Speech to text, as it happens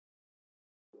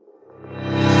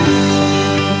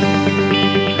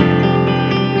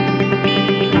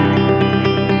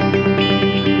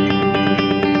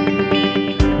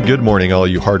Good morning, all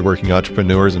you hardworking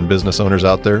entrepreneurs and business owners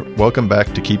out there. Welcome back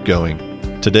to Keep Going.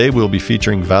 Today, we'll be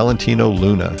featuring Valentino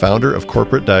Luna, founder of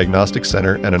Corporate Diagnostic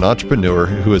Center and an entrepreneur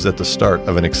who is at the start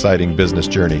of an exciting business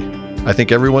journey. I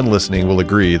think everyone listening will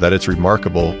agree that it's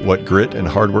remarkable what grit and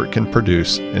hard work can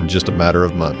produce in just a matter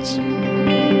of months.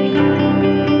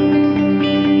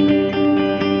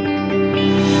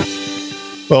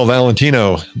 Well,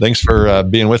 Valentino, thanks for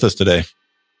being with us today.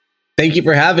 Thank you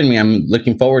for having me. I'm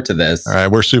looking forward to this. All right,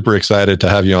 we're super excited to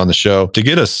have you on the show. To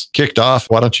get us kicked off,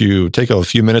 why don't you take a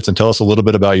few minutes and tell us a little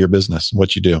bit about your business,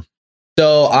 what you do?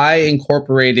 So I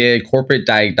incorporated Corporate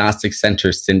Diagnostic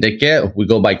Center Syndicate. We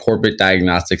go by Corporate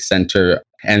Diagnostic Center.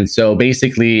 And so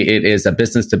basically it is a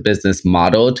business-to-business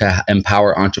model to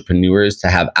empower entrepreneurs to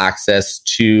have access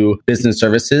to business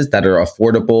services that are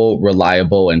affordable,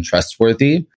 reliable, and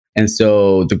trustworthy. And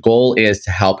so the goal is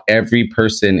to help every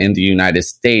person in the United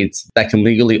States that can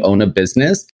legally own a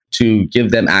business to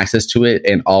give them access to it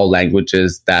in all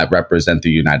languages that represent the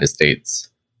United States.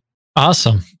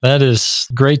 Awesome. That is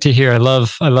great to hear. I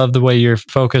love the way you're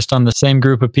focused on the same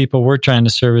group of people we're trying to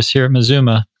service here at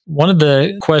Mazuma. One of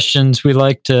the questions we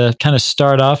like to kind of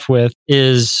start off with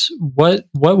is what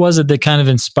was it that kind of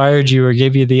inspired you or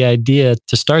gave you the idea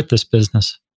to start this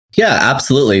business? Yeah,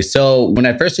 absolutely. So when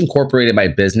I first incorporated my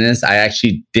business, I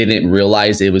actually didn't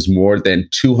realize it was more than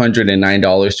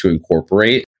 $209 to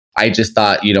incorporate. I just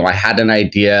thought, I had an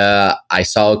idea. I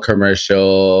saw a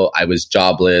commercial. I was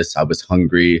jobless. I was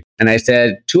hungry. And I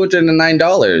said,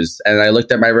 $209. And I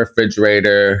looked at my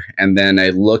refrigerator and then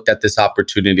I looked at this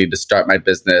opportunity to start my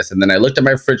business. And then I looked at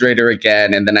my refrigerator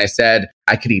again. And then I said,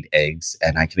 I could eat eggs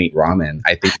and I can eat ramen.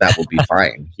 I think that will be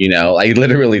fine. I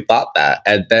literally thought that.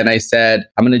 And then I said,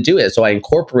 I'm going to do it. So I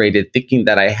incorporated thinking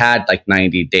that I had like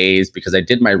 90 days because I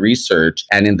did my research.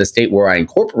 And in the state where I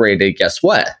incorporated, guess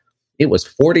what? It was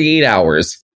 48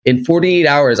 hours. In 48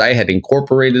 hours, I had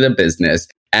incorporated a business.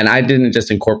 And I didn't just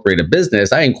incorporate a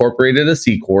business, I incorporated a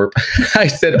C Corp. I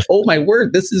said, oh my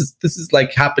word, this is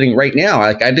like happening right now.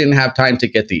 Like I didn't have time to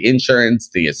get the insurance,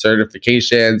 the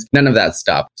certifications, none of that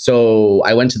stuff. So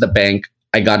I went to the bank.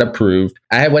 I got approved.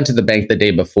 I went to the bank the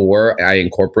day before I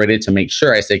incorporated to make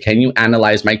sure. I said, can you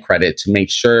analyze my credit to make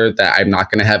sure that I'm not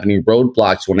going to have any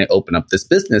roadblocks when I open up this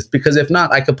business? Because if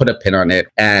not, I could put a pin on it.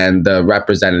 And the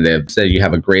representative said, you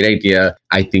have a great idea.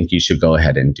 I think you should go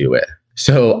ahead and do it.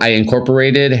 So I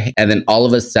incorporated, and then all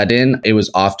of a sudden it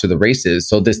was off to the races.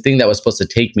 So this thing that was supposed to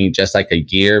take me just like a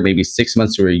year, maybe 6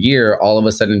 months or a year, all of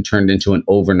a sudden turned into an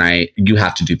overnight. You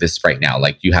have to do this right now.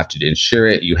 Like you have to insure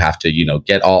it. You have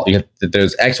to,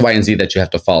 there's X, Y, and Z that you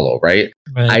have to follow, right?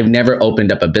 I've never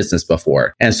opened up a business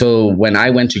before. And so when I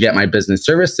went to get my business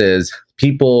services,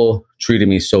 people treated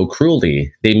me so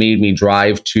cruelly. They made me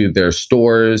drive to their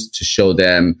stores to show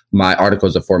them my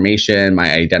articles of formation,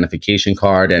 my identification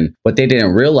card. And what they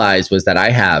didn't realize was that I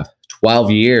have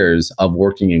 12 years of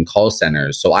working in call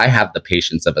centers. So I have the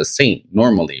patience of a saint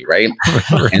normally, right?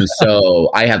 And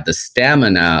so I have the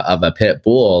stamina of a pit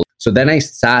bull. So then I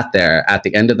sat there at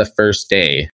the end of the first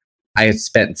day. I had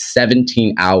spent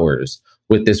 17 hours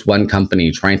with this one company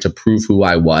trying to prove who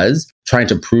I was, trying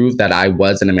to prove that I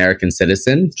was an American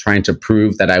citizen, trying to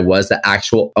prove that I was the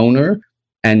actual owner,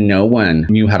 and no one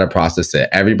knew how to process it.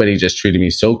 Everybody just treated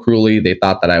me so cruelly. They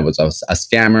thought that I was a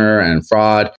scammer and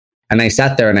fraud. And I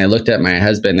sat there and I looked at my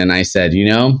husband and I said,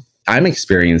 I'm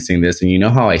experiencing this and you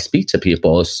know how I speak to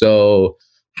people. So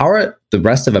how are the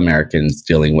rest of Americans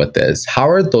dealing with this? How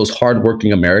are those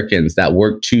hardworking Americans that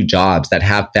work 2 jobs, that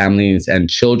have families and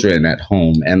children at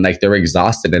home and like they're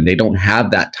exhausted and they don't have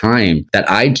that time that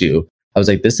I do? I was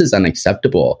like, this is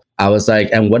unacceptable. I was like,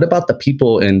 and what about the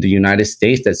people in the United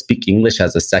States that speak English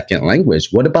as a second language?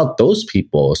 What about those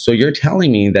people? So you're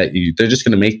telling me that they're just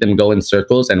going to make them go in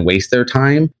circles and waste their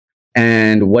time?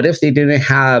 And what if they didn't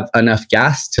have enough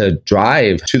gas to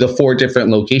drive to the 4 different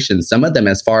locations, some of them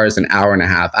as far as an hour and a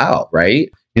half out, right?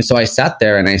 And so I sat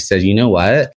there and I said, you know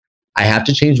what? I have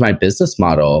to change my business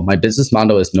model. My business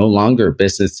model is no longer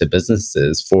business to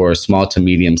businesses for small to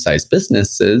medium-sized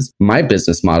businesses. My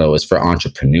business model is for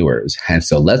entrepreneurs. And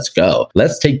so let's go.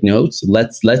 Let's take notes.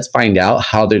 Let's find out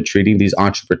how they're treating these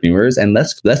entrepreneurs and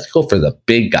let's go for the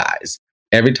big guys.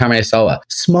 Every time I saw a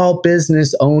small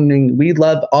business owning, we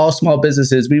love all small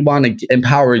businesses. We want to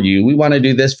empower you. We want to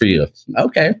do this for you.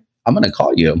 Okay, I'm going to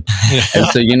call you. And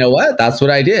so you know what? That's what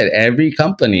I did. Every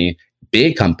company,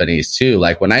 big companies too.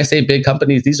 Like when I say big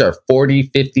companies, these are 40,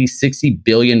 50, $60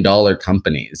 billion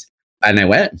companies. And I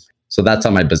went So that's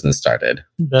how my business started.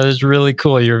 That is really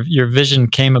cool. Your vision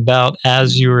came about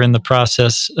as you were in the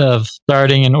process of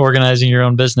starting and organizing your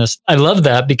own business. I love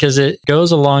that because it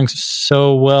goes along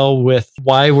so well with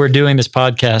why we're doing this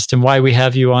podcast and why we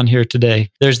have you on here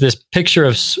today. There's this picture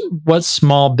of what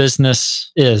small business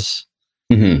is.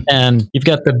 Mm-hmm. And you've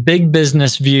got the big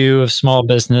business view of small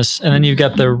business, and then you've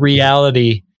got the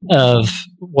reality of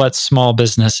what small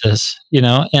business is,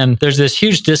 and there's this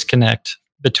huge disconnect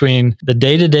between the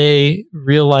day-to-day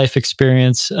real life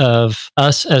experience of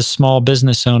us as small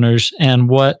business owners and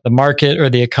what the market or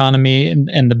the economy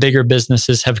and the bigger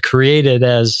businesses have created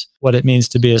as what it means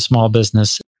to be a small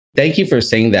business. Thank you for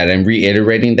saying that and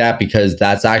reiterating that, because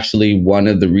that's actually one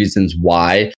of the reasons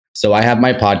why. So I have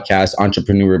my podcast,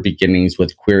 Entrepreneur Beginnings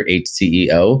with Queer H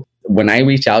CEO. When I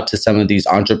reach out to some of these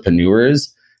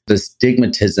entrepreneurs, the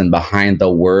stigmatism behind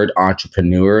the word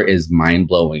entrepreneur is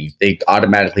mind-blowing. They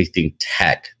automatically think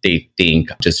tech. They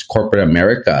think just corporate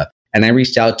America. And I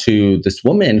reached out to this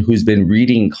woman who's been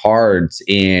reading cards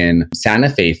in Santa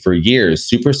Fe for years,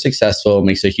 super successful,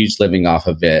 makes a huge living off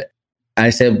of it. And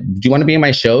I said, do you want to be on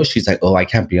my show? She's like, oh, I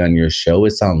can't be on your show.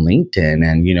 It's on LinkedIn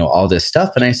and, all this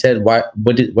stuff. And I said, what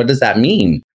does that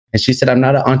mean? And she said, I'm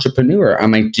not an entrepreneur.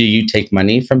 I'm like, do you take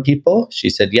money from people? She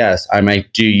said, yes. I'm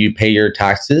like, do you pay your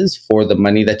taxes for the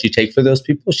money that you take for those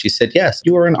people? She said, yes.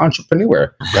 You are an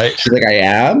entrepreneur. Right. She's like, I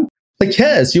am? Like,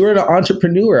 yes, you are an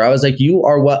entrepreneur. I was like, you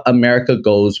are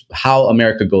how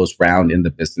America goes round in the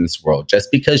business world.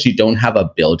 Just because you don't have a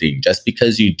building, just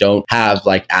because you don't have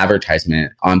like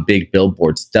advertisement on big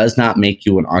billboards does not make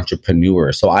you an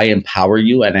entrepreneur. So I empower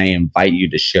you and I invite you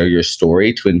to share your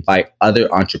story, to invite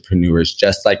other entrepreneurs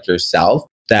just like yourself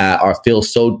that feel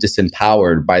so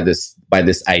disempowered by this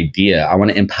idea. I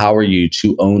want to empower you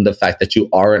to own the fact that you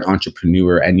are an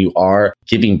entrepreneur and you are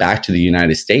giving back to the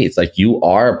United States. Like, you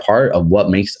are a part of what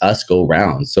makes us go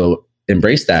round. So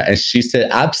embrace that. And she said,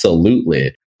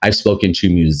 absolutely. I've spoken to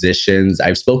musicians.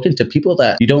 I've spoken to people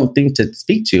that you don't think to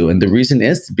speak to. And the reason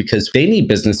is because they need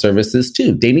business services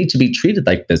too. They need to be treated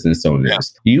like business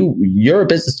owners. Yeah. You're a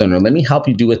business owner. Let me help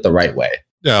you do it the right way.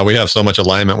 Yeah, we have so much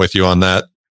alignment with you on that.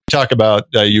 Talk about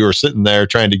you were sitting there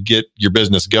trying to get your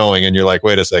business going and you're like,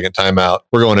 wait a second, time out.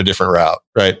 We're going a different route,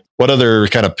 right? What other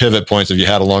kind of pivot points have you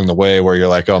had along the way where you're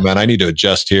like, oh man, I need to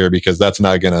adjust here because that's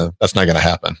not gonna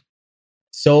happen?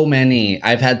 So many.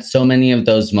 I've had so many of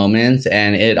those moments,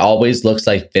 and it always looks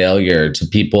like failure to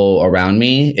people around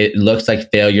me. It looks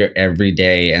like failure every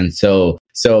day. And so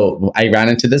I ran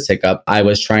into this hiccup. I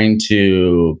was trying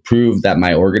to prove that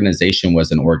my organization was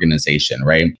an organization,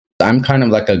 right? I'm kind of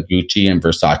like a Gucci and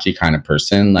Versace kind of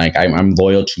person. Like, I'm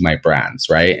loyal to my brands,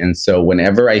 right? And so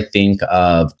whenever I think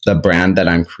of the brand that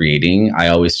I'm creating, I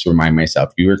always remind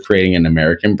myself, you are creating an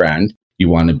American brand. You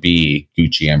want to be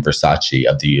Gucci and Versace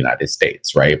of the United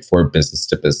States, right? For business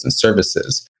to business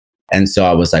services. And so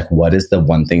I was like, what is the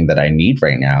one thing that I need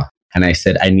right now? And I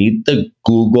said, I need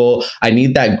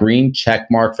that green check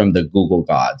mark from the Google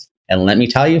gods. And let me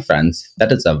tell you, friends,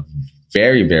 that is a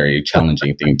very, very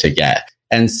challenging thing to get.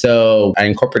 And so I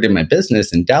incorporated my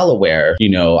business in Delaware.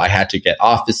 I had to get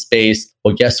office space.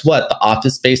 Well, guess what? The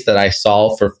office space that I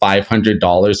saw for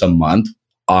 $500 a month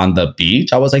on the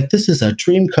beach, I was like, this is a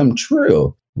dream come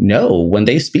true. No, when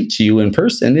they speak to you in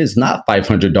person, it is not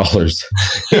 $500.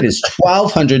 It is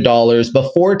 $1,200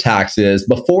 before taxes,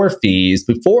 before fees,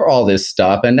 before all this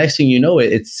stuff. And next thing you know,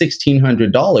 it's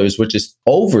 $1,600, which is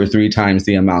over 3 times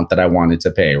the amount that I wanted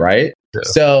to pay, right? Yeah.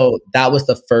 So that was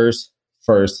the first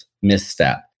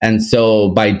misstep. And so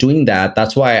by doing that,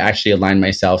 that's why I actually aligned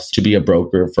myself to be a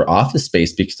broker for office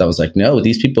space, because I was like, no,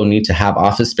 these people need to have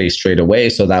office space straight away.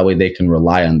 So that way they can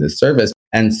rely on this service.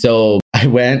 And so I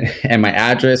went and my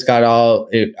address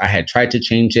I had tried to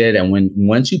change it. And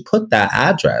once you put that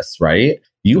address, right,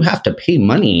 you have to pay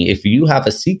money. If you have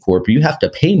a C Corp, you have to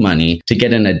pay money to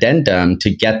get an addendum to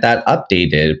get that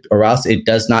updated, or else it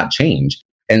does not change.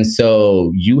 And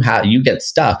so you get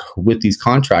stuck with these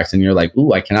contracts and you're like,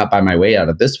 ooh, I cannot buy my way out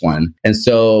of this one. And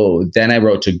so then I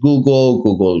wrote to Google.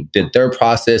 Google did their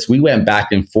process. We went back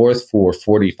and forth for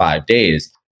 45 days.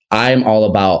 I'm all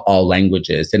about all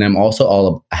languages, and I'm also all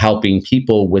about helping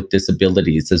people with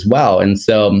disabilities as well. And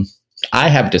so I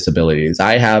have disabilities.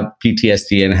 I have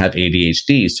PTSD and have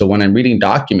ADHD. So when I'm reading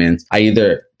documents, I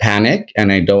either panic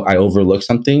and I overlook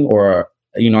something, or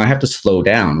I have to slow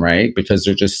down, right? Because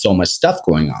there's just so much stuff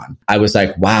going on. I was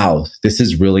like, wow, this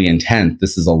is really intense.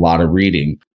 This is a lot of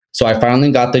reading. So I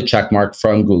finally got the check mark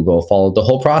from Google, followed the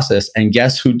whole process. And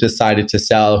guess who decided to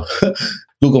sell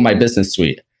Google My Business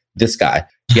Suite? this guy.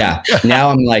 Yeah. Now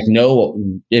I'm like, no,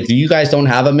 if you guys don't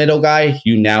have a middle guy,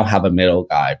 you now have a middle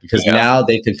guy, because now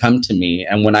they can come to me.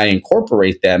 And when I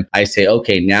incorporate them, I say,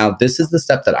 okay, now this is the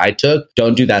step that I took.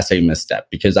 Don't do that same misstep,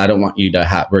 because I don't want you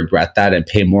to regret that and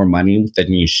pay more money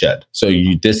than you should. So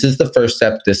this is the first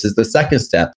step. This is the second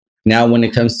step. Now, when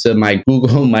it comes to my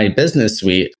Google My Business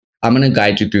Suite, I'm going to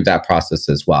guide you through that process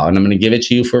as well. And I'm going to give it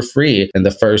to you for free in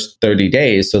the first 30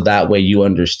 days. So that way you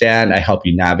understand, I help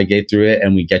you navigate through it,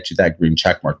 and we get you that green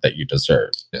check mark that you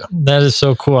deserve. Yeah. That is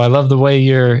so cool. I love the way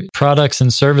your products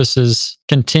and services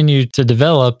continue to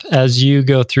develop as you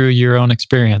go through your own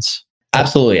experience.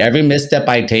 Absolutely. Every misstep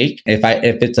I take, if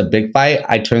it's a big fight,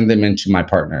 I turn them into my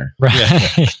partner.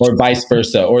 Right. Or vice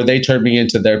versa. Or they turn me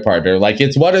into their partner. Like,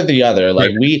 it's one or the other.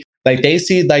 Like, they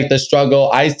see like the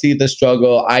struggle, I see the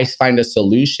struggle, I find a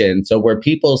solution. So where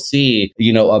people see,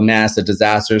 a mess, a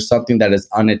disaster, something that is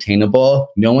unattainable,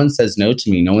 no one says no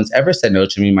to me. No one's ever said no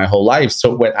to me my whole life.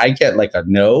 So when I get like a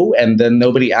no, and then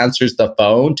nobody answers the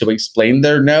phone to explain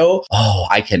their no,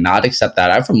 I cannot accept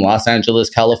that. I'm from Los Angeles,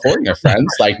 California,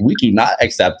 friends. Like, we do not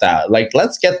accept that. Like,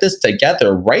 let's get this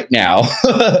together right now.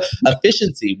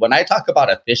 Efficiency. When I talk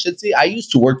about efficiency, I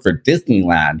used to work for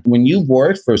Disneyland. When you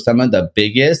work for some of the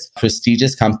biggest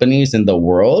prestigious companies in the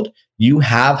world, you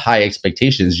have high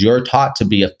expectations. You're taught to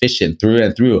be efficient through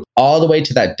and through, all the way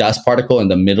to that dust particle in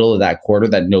the middle of that quarter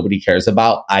that nobody cares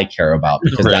about. I care about,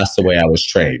 because that's the way I was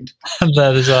trained.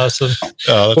 That is awesome.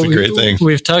 Oh, that's a great thing.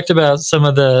 We've talked about some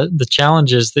of the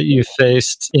challenges that you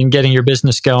faced in getting your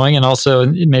business going, and also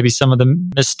maybe some of the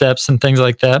missteps and things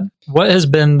like that. What has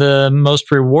been the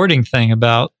most rewarding thing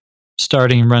about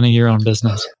starting and running your own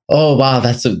business? Oh, wow.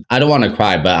 I don't want to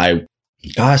cry, but I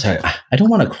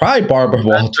don't want to cry, Barbara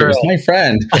Walters, my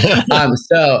friend.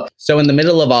 So in the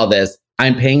middle of all this,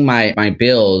 I'm paying my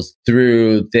bills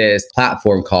through this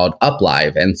platform called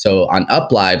UpLive. And so on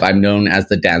UpLive, I'm known as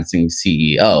the dancing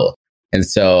CEO. And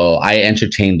so I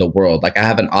entertain the world. Like, I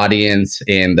have an audience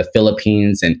in the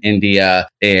Philippines, in India,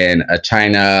 in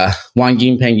China. Wang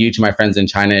Yingpeng Yu to my friends in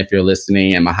China, if you're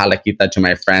listening, and Mahala Kita to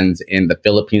my friends in the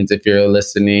Philippines, if you're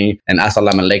listening, and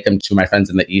Assalamu Alaikum to my friends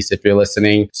in the East, if you're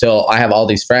listening. So I have all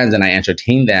these friends and I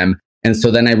entertain them. And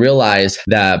so then I realized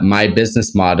that my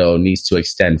business model needs to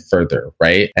extend further,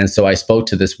 right? And so I spoke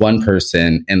to this one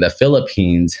person in the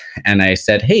Philippines and I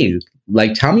said, hey,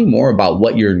 like, tell me more about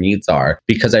what your needs are,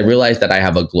 because I realized that I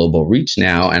have a global reach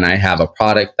now and I have a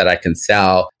product that I can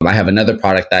sell. I have another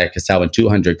product that I can sell in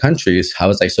 200 countries. I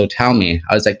was like, so tell me,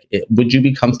 I was like, would you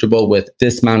be comfortable with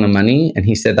this amount of money? And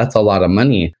he said, that's a lot of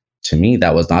money. To me,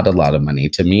 that was not a lot of money.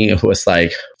 To me, it was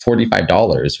like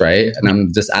 $45, right? And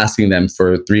I'm just asking them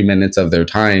for 3 minutes of their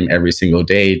time every single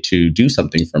day to do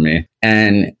something for me.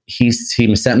 And he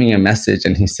sent me a message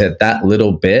and he said, that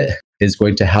little bit is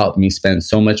going to help me spend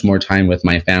so much more time with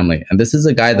my family. And this is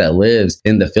a guy that lives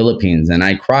in the Philippines. And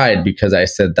I cried because I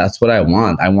said, that's what I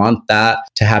want. I want that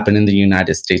to happen in the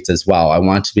United States as well. I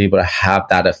want to be able to have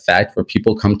that effect where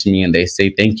people come to me and they say,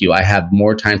 thank you. I have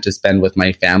more time to spend with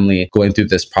my family going through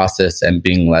this process and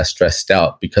being less stressed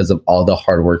out because of all the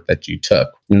hard work that you took.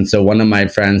 And so one of my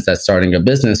friends that's starting a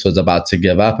business was about to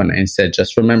give up. And I said,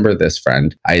 just remember this,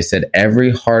 friend. I said,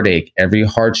 every heartache, every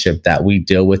hardship that we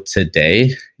deal with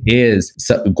today is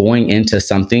going into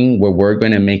something where we're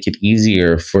going to make it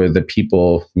easier for the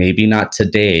people, maybe not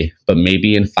today, but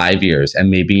maybe in 5 years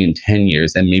and maybe in 10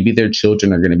 years. And maybe their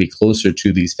children are going to be closer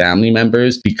to these family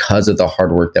members because of the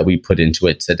hard work that we put into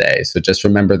it today. So just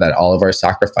remember that all of our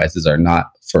sacrifices are they're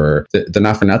not for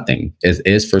nothing. It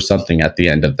is for something at the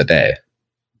end of the day.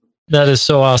 That is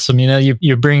so awesome.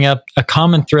 You bring up a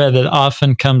common thread that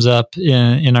often comes up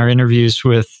in our interviews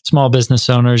with small business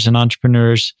owners and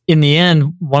entrepreneurs. In the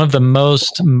end, one of the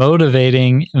most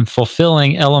motivating and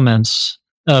fulfilling elements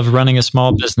of running a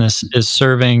small business is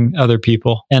serving other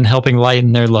people and helping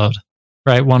lighten their load,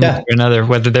 right? One way or another,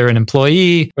 whether they're an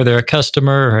employee or they're a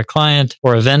customer or a client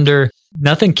or a vendor.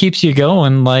 Nothing keeps you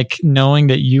going like knowing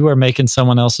that you are making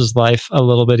someone else's life a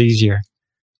little bit easier.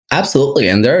 Absolutely.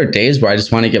 And there are days where I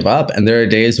just want to give up. And there are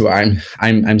days where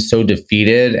I'm so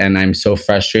defeated and I'm so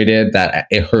frustrated that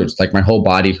it hurts. Like my whole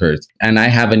body hurts. And I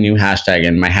have a new hashtag,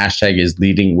 and my hashtag is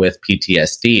leading with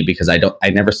PTSD because I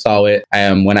never saw it.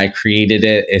 When I created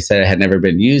it, it said it had never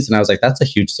been used. And I was like, that's a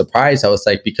huge surprise. I was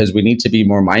like, because we need to be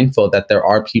more mindful that there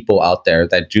are people out there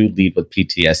that do lead with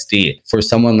PTSD. For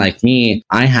someone like me,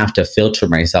 I have to filter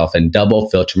myself and double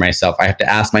filter myself. I have to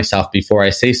ask myself before I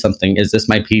say something, is this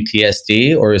my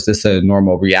PTSD or is is this a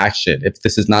normal reaction? If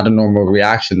this is not a normal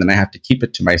reaction, then I have to keep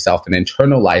it to myself and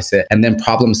internalize it and then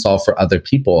problem solve for other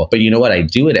people. But you know what? I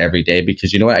do it every day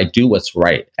because you know what? I do what's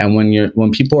right. And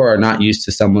when people are not used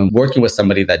to someone working with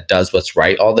somebody that does what's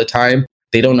right all the time,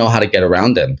 they don't know how to get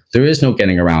around them. There is no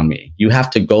getting around me. You have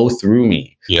to go through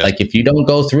me. Yeah. Like if you don't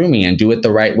go through me and do it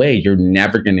the right way, you're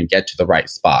never going to get to the right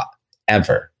spot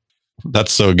ever.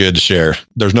 That's so good to share.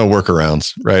 There's no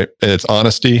workarounds, right? It's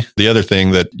honesty. The other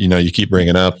thing that, you keep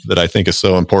bringing up that I think is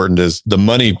so important is the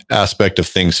money aspect of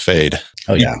things fade.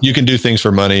 Oh yeah. You can do things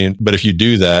for money, but if you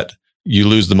do that, you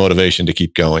lose the motivation to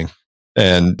keep going.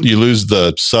 And you lose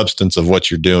the substance of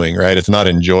what you're doing, right? It's not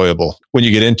enjoyable. When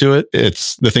you get into it,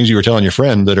 it's the things you were telling your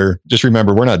friend that are, just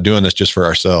remember, we're not doing this just for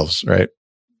ourselves, right?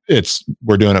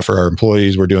 We're doing it for our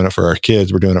employees. We're doing it for our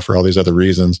kids. We're doing it for all these other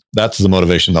reasons. That's the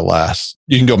motivation that lasts.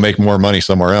 You can go make more money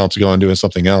somewhere else, go and doing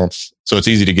something else. So it's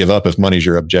easy to give up if money's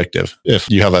your objective. If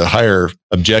you have a higher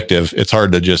objective, it's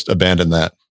hard to just abandon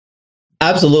that.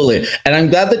 Absolutely. And I'm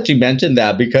glad that you mentioned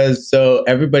that because so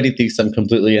everybody thinks I'm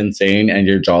completely insane and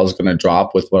your jaw is going to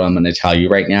drop with what I'm going to tell you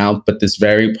right now. But this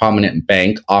very prominent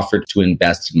bank offered to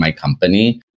invest in my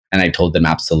company. And I told them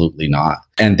absolutely not.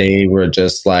 And they were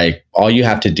just like, all you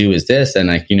have to do is this. And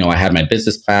I had my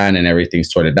business plan and everything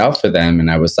sorted out for them.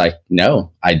 And I was like, no,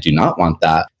 I do not want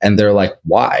that. And they're like,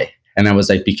 why? And I was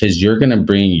like, because you're going to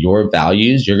bring your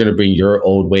values, you're going to bring your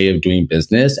old way of doing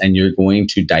business, and you're going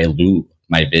to dilute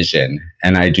my vision.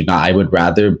 And I would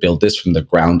rather build this from the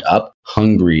ground up,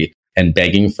 hungry and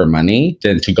begging for money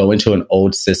than to go into an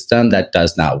old system that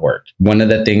does not work. One of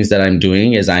the things that I'm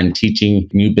doing is I'm teaching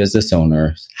new business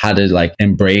owners how to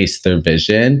embrace their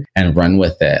vision and run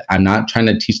with it. I'm not trying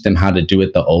to teach them how to do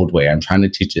it the old way. I'm trying to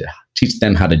teach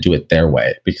them how to do it their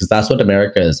way, because that's what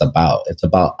America is about. It's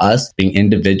about us being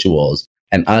individuals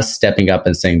and us stepping up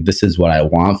and saying, this is what I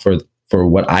want for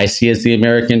what I see as the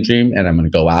American dream, and I'm going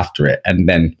to go after it. And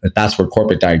then that's where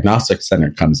Corporate Diagnostic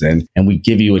Center comes in. And we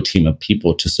give you a team of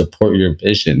people to support your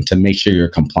vision, to make sure you're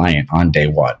compliant on day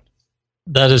one.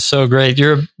 That is so great.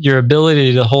 Your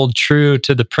ability to hold true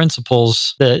to the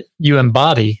principles that you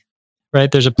embody,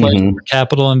 right? There's a place for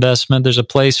capital investment. There's a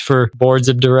place for boards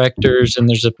of directors, and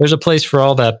there's a place for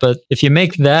all that. But if you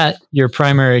make that your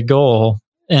primary goal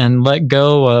and let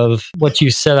go of what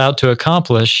you set out to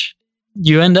accomplish,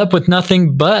 you end up with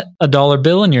nothing but a dollar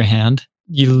bill in your hand.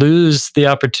 You lose the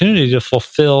opportunity to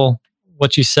fulfill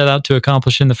what you set out to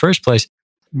accomplish in the first place.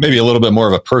 Maybe a little bit more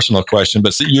of a personal question,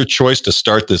 but your choice to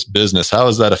start this business, how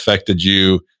has that affected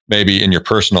you maybe in your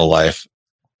personal life?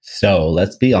 So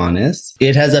let's be honest.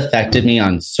 It has affected me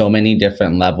on so many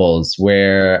different levels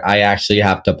where I actually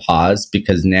have to pause,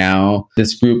 because now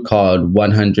this group called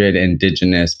 100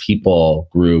 Indigenous People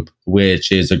Group,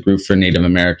 which is a group for Native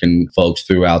American folks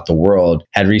throughout the world,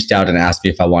 had reached out and asked me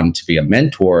if I wanted to be a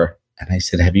mentor. And I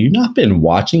said, have you not been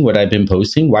watching what I've been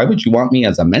posting? Why would you want me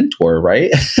as a mentor,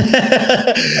 right?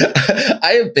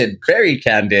 I have been very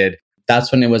candid.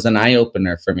 That's when it was an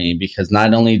eye-opener for me, because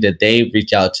not only did they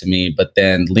reach out to me, but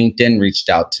then LinkedIn reached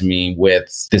out to me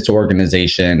with this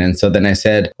organization. And so then I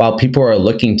said, wow, people are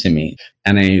looking to me.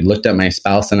 And I looked at my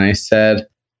spouse and I said,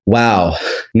 wow,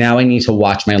 now I need to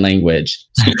watch my language.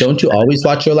 So don't you always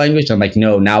watch your language? I'm like,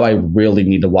 no, now I really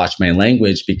need to watch my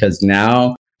language, because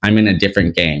now I'm in a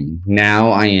different game. Now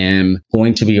I am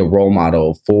going to be a role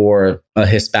model for a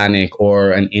Hispanic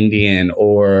or an Indian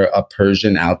or a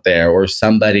Persian out there, or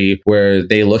somebody where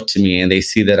they look to me and they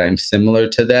see that I'm similar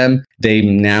to them. They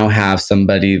now have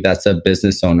somebody that's a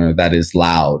business owner that is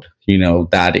loud,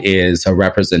 that is a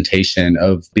representation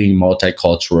of being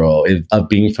multicultural, of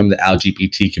being from the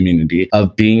LGBT community,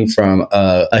 of being from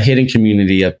a hidden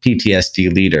community of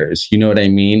PTSD leaders. You know what I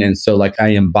mean? And so I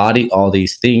embody all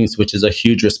these things, which is a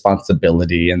huge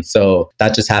responsibility. And so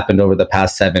that just happened over the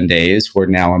past 7 days, where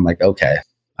now I'm like, okay,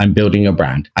 I'm building a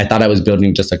brand. I thought I was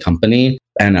building just a company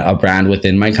and a brand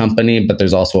within my company, but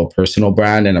there's also a personal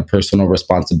brand and a personal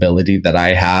responsibility that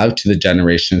I have to the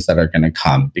generations that are going to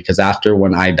come. Because after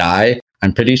when I die,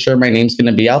 I'm pretty sure my name's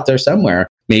going to be out there somewhere.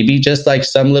 Maybe just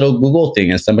some little Google thing,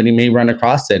 and somebody may run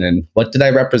across it. And what did I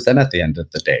represent at the end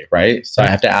of the day, right? So I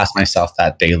have to ask myself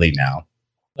that daily now.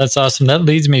 That's awesome. That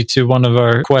leads me to one of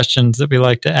our questions that we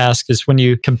like to ask is, when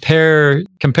you compared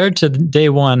to day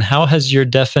one, how has your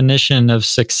definition of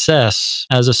success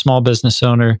as a small business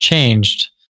owner changed?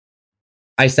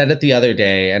 I said it the other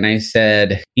day, and I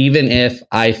said, even if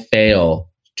I fail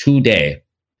today,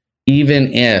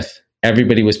 even if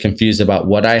everybody was confused about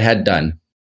what I had done,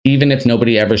 even if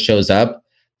nobody ever shows up,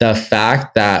 the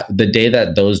fact that the day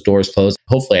that those doors close,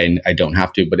 hopefully I don't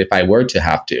have to, but if I were to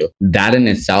have to, that in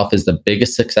itself is the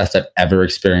biggest success I've ever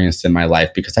experienced in my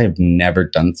life because I have never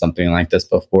done something like this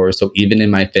before. So even in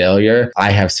my failure,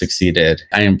 I have succeeded.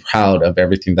 I am proud of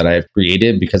everything that I've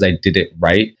created because I did it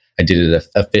right. I did it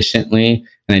efficiently,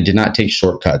 and I did not take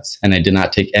shortcuts, and I did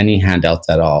not take any handouts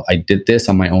at all. I did this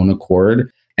on my own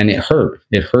accord, and it hurt.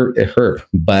 It hurt.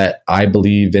 But I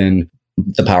believe in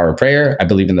the power of prayer. I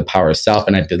believe in the power of self,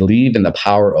 and I believe in the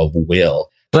power of will.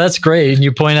 Well, that's great. And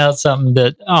you point out something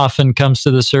that often comes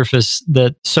to the surface,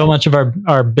 that so much of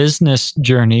our business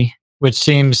journey, which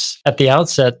seems at the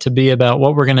outset to be about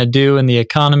what we're going to do in the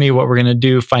economy, what we're going to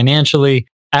do financially,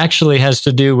 actually has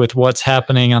to do with what's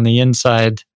happening on the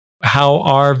inside, how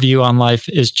our view on life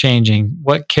is changing,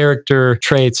 what character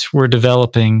traits we're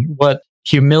developing, what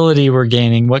humility we're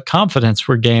gaining, what confidence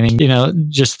we're gaining.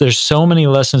 Just there's so many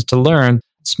lessons to learn.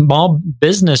 Small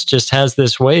business just has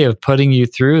this way of putting you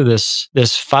through this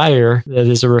fire that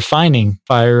is a refining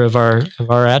fire of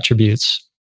our attributes.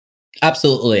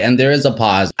 Absolutely. And there is a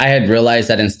pause. I had realized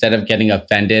that instead of getting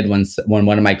offended when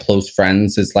one of my close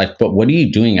friends is like, but what are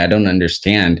you doing? I don't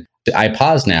understand. I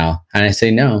pause now and I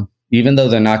say, no, even though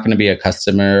they're not going to be a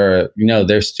customer, or,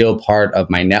 they're still part of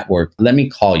my network. Let me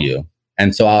call you.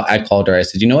 And so I called her. I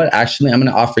said, you know what? Actually, I'm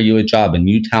going to offer you a job and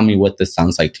you tell me what this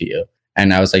sounds like to you.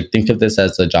 And I was like, think of this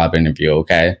as a job interview.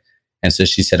 Okay. And so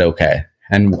she said, okay.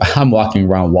 And I'm walking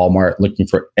around Walmart looking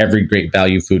for every great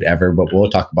value food ever, but we'll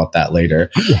talk about that later.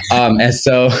 And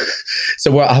so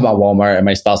we're about Walmart and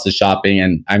my spouse is shopping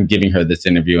and I'm giving her this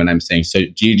interview and I'm saying, so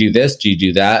do you do this? Do you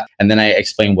do that? And then I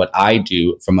explain what I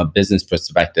do from a business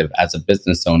perspective as a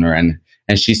business owner. And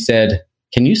she said,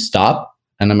 can you stop?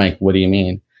 And I'm like, what do you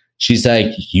mean? She's like,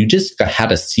 you just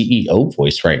had a CEO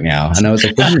voice right now. And I was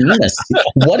like, what do you mean?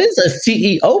 What is a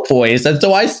CEO voice? And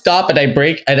so I stop and I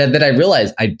break. And then I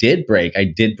realized I did break. I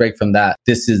did break from that.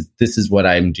 This is what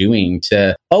I'm doing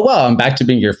to, oh, well, I'm back to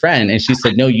being your friend. And she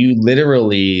said, no, you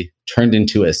literally turned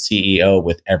into a CEO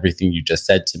with everything you just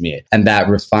said to me. And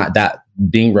that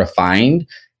being refined,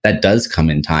 that does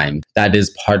come in time. That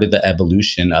is part of the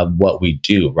evolution of what we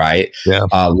do, right? Yeah.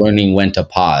 Learning when to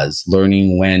pause,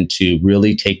 learning when to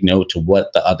really take note to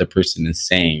what the other person is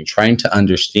saying, trying to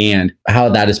understand how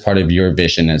that is part of your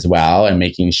vision as well, and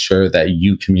making sure that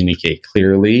you communicate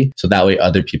clearly so that way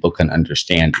other people can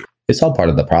understand you. It's all part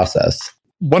of the process.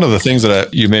 One of the things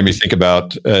that you made me think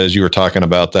about as you were talking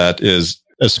about that is,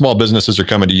 as small businesses are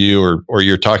coming to you or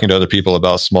you're talking to other people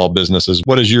about small businesses,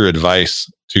 what is your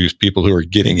advice to people who are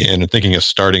getting in and thinking of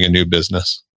starting a new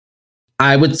business?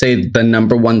 I would say the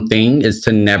number one thing is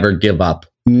to never give up.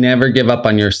 Never give up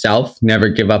on yourself. Never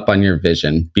give up on your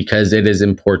vision, because it is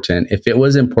important. If it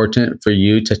was important for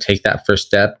you to take that first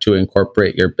step to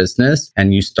incorporate your business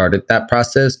and you started that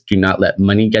process, do not let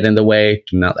money get in the way.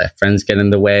 Do not let friends get in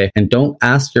the way. And don't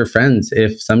ask your friends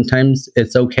if sometimes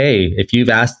it's okay. If you've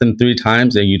asked them 3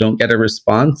 times and you don't get a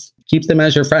response, keep them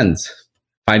as your friends.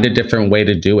 Find a different way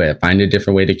to do it. Find a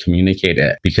different way to communicate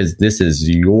it, because this is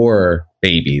your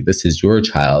baby. This is your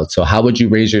child. So how would you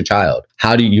raise your child?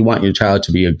 How do you want your child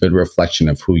to be a good reflection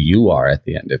of who you are at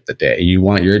the end of the day? You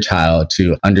want your child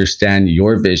to understand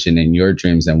your vision and your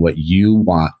dreams and what you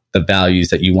want, the values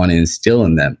that you want to instill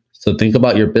in them. So think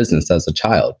about your business as a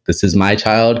child. This is my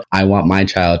child. I want my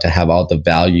child to have all the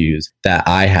values that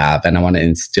I have, and I want to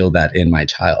instill that in my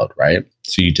child, right?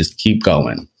 So you just keep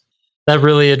going. That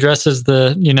really addresses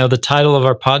the title of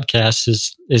our podcast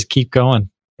is Keep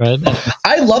Going, right?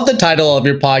 I love the title of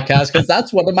your podcast because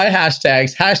that's one of my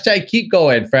hashtags. Hashtag keep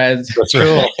going, friends. That's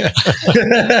right.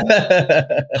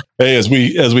 Hey, as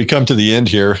we come to the end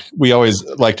here, we always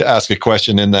like to ask a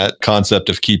question in that concept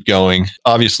of keep going.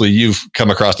 Obviously, you've come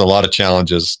across a lot of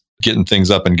challenges getting things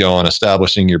up and going,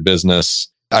 establishing your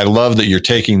business. I love that you're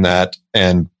taking that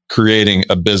and creating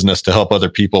a business to help other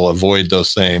people avoid those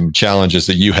same challenges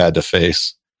that you had to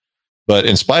face. But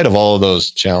in spite of all of those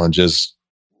challenges,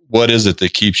 what is it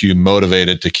that keeps you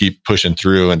motivated to keep pushing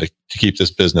through and to keep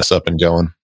this business up and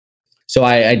going? So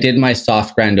I did my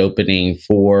soft grand opening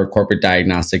for Corporate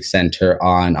Diagnostic Center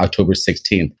on October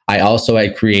 16th. I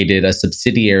created a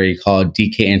subsidiary called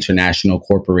DK International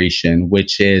Corporation,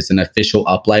 which is an official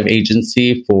uplive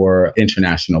agency for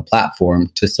international platform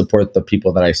to support the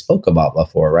people that I spoke about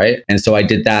before, right? And so I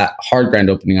did that hard grand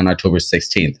opening on October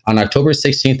 16th. On October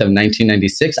 16th of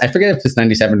 1996, I forget if it's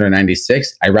 97 or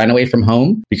 96, I ran away from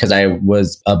home because I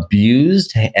was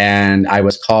abused and I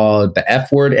was called the F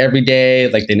word every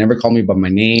day. Like, they never called me by my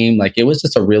name. Like, it was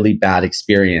just a really bad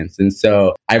experience. And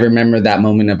so I remember that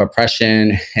moment of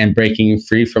oppression and breaking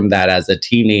free from that as a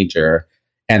teenager.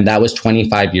 And that was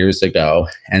 25 years ago.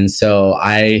 And so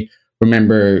I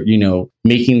remember,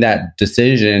 making that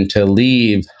decision to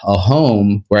leave a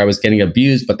home where I was getting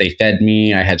abused, but they fed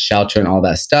me, I had shelter and all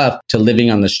that stuff, to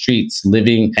living on the streets,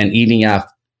 living and eating out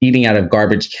of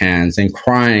garbage cans and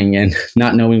crying and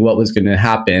not knowing what was going to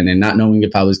happen and not knowing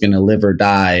if I was going to live or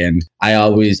die. And I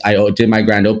did my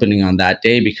grand opening on that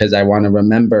day because I want to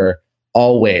remember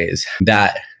always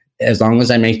that as long as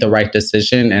I make the right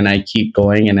decision and I keep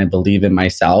going and I believe in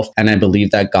myself and I believe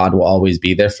that God will always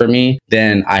be there for me,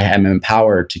 then I am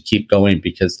empowered to keep going,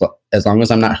 because as long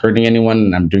as I'm not hurting anyone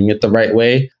and I'm doing it the right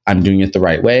way, I'm doing it the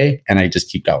right way, and I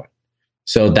just keep going.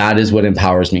 So that is what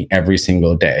empowers me every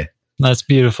single day. That's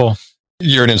beautiful.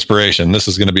 You're an inspiration. This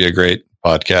is going to be a great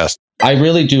podcast. I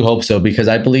really do hope so, because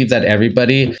I believe that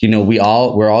everybody, we're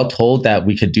all told that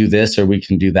we could do this or we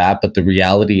can do that. But the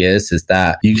reality is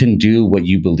that you can do what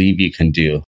you believe you can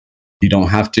do. You don't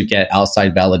have to get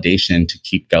outside validation to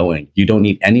keep going. You don't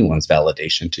need anyone's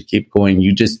validation to keep going.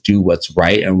 You just do what's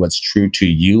right and what's true to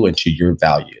you and to your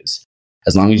values.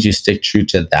 As long as you stick true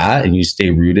to that and you stay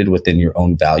rooted within your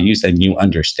own values and you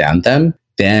understand them,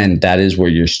 then that is where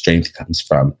your strength comes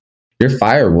from. Your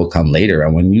fire will come later.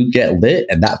 And when you get lit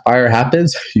and that fire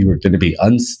happens, you are going to be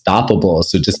unstoppable.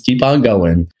 So just keep on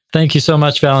going. Thank you so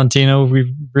much, Valentino.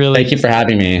 Thank you for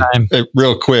having me.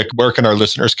 Real quick, where can our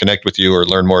listeners connect with you or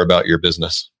learn more about your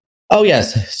business? Oh,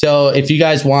 yes. So if you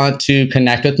guys want to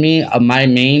connect with me, my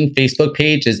main Facebook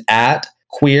page is at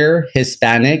Queer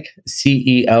Hispanic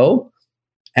CEO.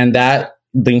 And that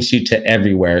links you to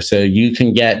everywhere. So you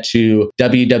can get to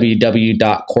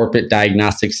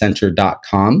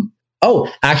www.corporatediagnosticcenter.com. Oh,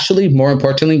 actually, more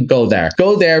importantly, go there.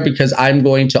 Go there because I'm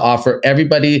going to offer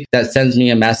everybody that sends me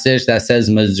a message that says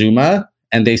Mazuma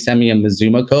and they send me a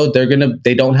Mazuma code.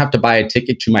 They don't have to buy a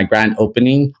ticket to my grand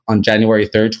opening on January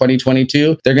 3rd,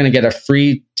 2022. They're going to get a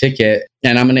free ticket,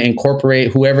 and I'm going to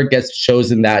incorporate whoever gets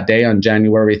chosen that day on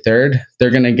January 3rd. They're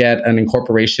going to get an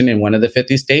incorporation in one of the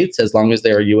 50 states as long as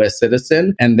they're a U.S.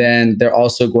 citizen. And then they're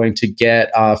also going to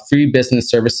get free business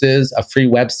services, a free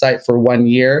website for 1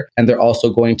 year. And they're also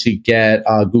going to get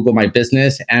Google My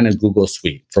Business and a Google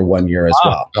Suite for 1 year as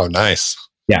well. Oh, nice.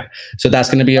 Yeah. So that's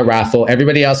going to be a raffle.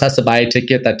 Everybody else has to buy a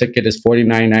ticket. That ticket is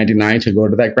 $49.99 to go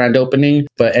to that grand opening.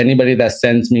 But anybody that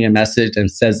sends me a message and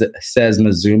says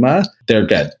Mazuma, they're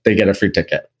good. They get a free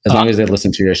ticket as long as they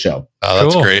listen to your show. Oh,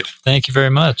 that's great. Thank you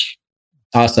very much.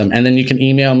 Awesome. And then you can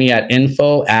email me at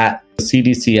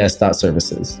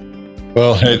info@cdcs.services.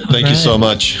 Well, hey, thank you so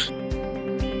much.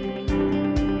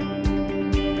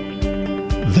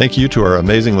 Thank you to our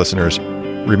amazing listeners.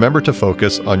 Remember to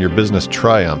focus on your business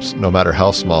triumphs, no matter how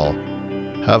small.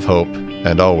 Have hope,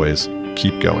 and always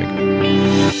keep going.